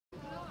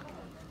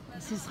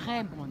This is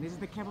Hebron. This is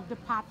the cave of the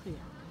patriarch.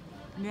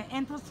 And the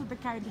entrance to the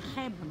cave,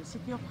 Hebron, the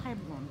city of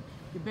Hebron,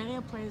 the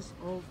burial place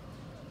of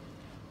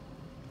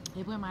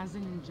Abraham,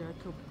 Isaac, and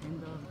Jacob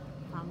and their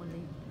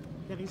family.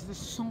 There is the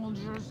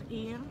soldiers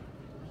here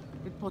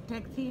that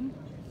protect him.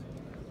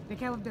 The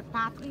cave of the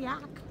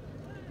patriarch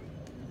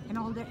and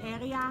all the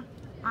area.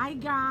 Hi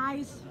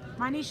guys,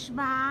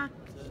 Manishma.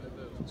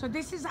 So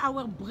this is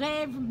our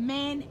brave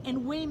men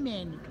and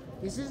women.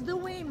 This is the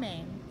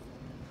women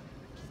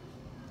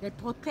that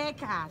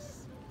protect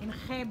us in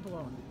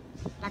Hebron.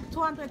 Like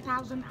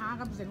 200,000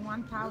 Arabs and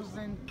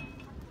 1,000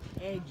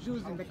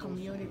 Jews in the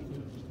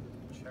community.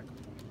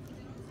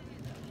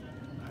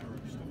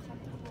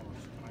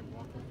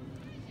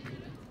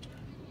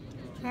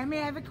 Tell me,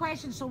 I have a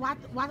question. So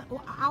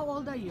how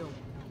old are you?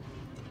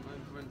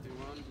 I'm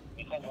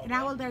 21. And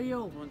how old are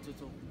you?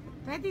 22.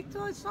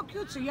 22, it's so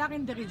cute. So you are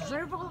in the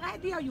reserve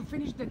already or you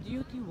finished the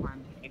duty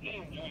one?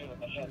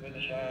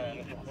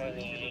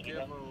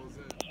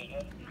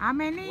 How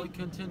many? We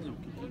continue.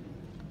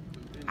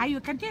 Ah, you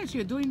continue. So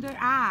you're doing the,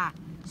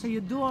 so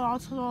you do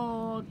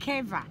also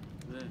Keva.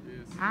 Yes.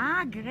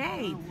 Ah,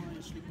 great.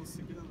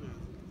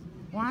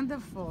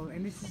 Wonderful.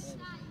 And this is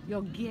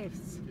your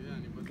gifts.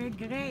 Okay,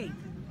 great.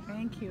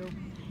 Thank you.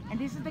 And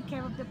this is the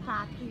cave of the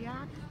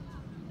patriarch.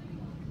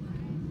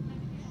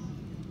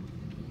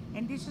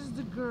 And this is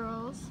the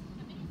girls,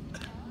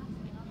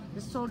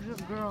 the soldier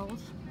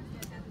girls.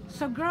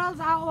 So girls,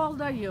 how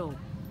old are you?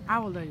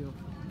 How old are you?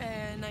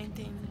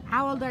 19.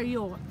 How old are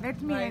you?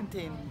 Let me.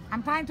 19.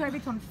 I'm trying to have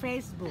it on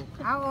Facebook.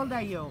 How old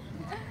are you?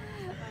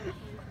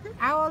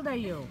 How old are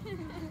you?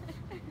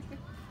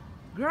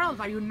 Girls,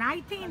 are you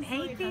 19,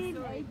 18?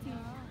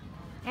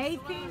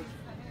 18?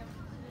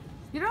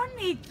 You don't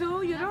need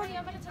to. You don't.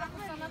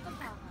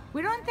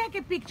 We don't take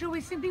a picture.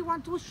 We simply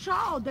want to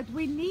show that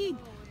we need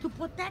to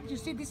protect. You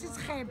see, this is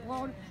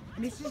Hebron,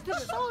 and this is the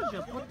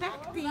soldier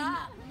protecting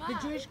the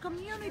Jewish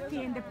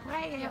community and the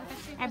prayer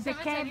at the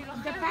cave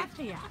of the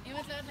patriarch.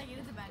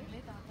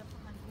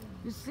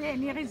 You see,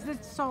 and here is the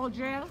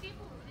soldier.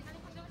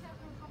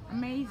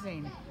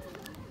 Amazing.